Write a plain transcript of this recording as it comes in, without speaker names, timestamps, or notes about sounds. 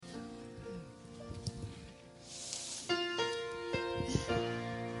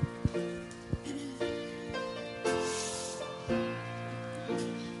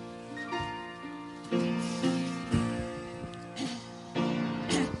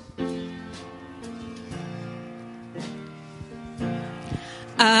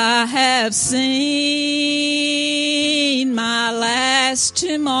I have seen my last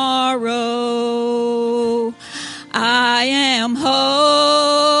tomorrow. I am holding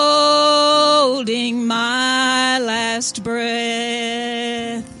my last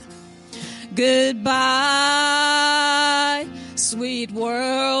breath. Goodbye, sweet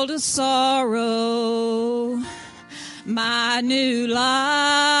world of sorrow. My new life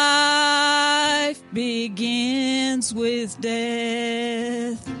begins with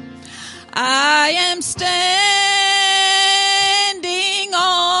death. I am standing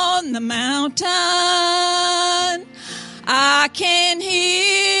on the mountain. I can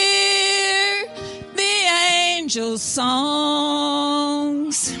hear the angels'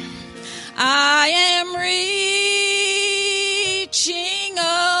 songs. I am reaching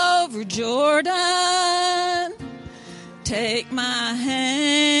over Jordan. Take my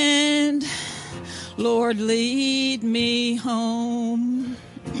hand, Lord, lead me home.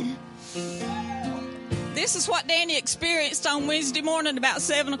 This is what Danny experienced on Wednesday morning about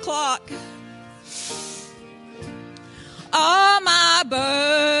 7 o'clock. All my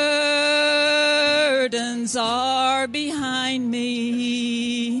burdens are behind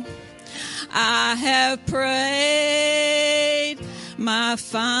me. I have prayed my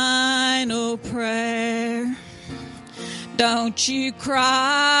final prayer. Don't you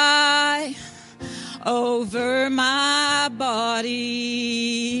cry over my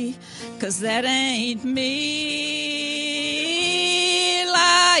body, 'cause that ain't me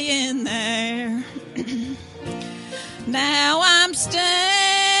lying there. Now I'm standing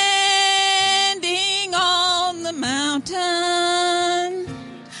on the mountain.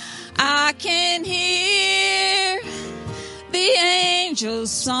 I can hear the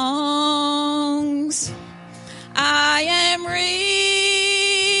angels' songs. I am reaching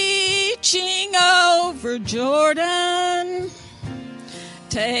over Jordan.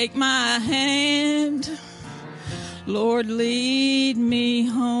 Take my hand, Lord, lead me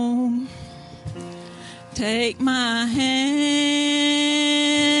home. Take my hand,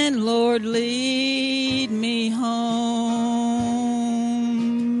 Lord, lead me home.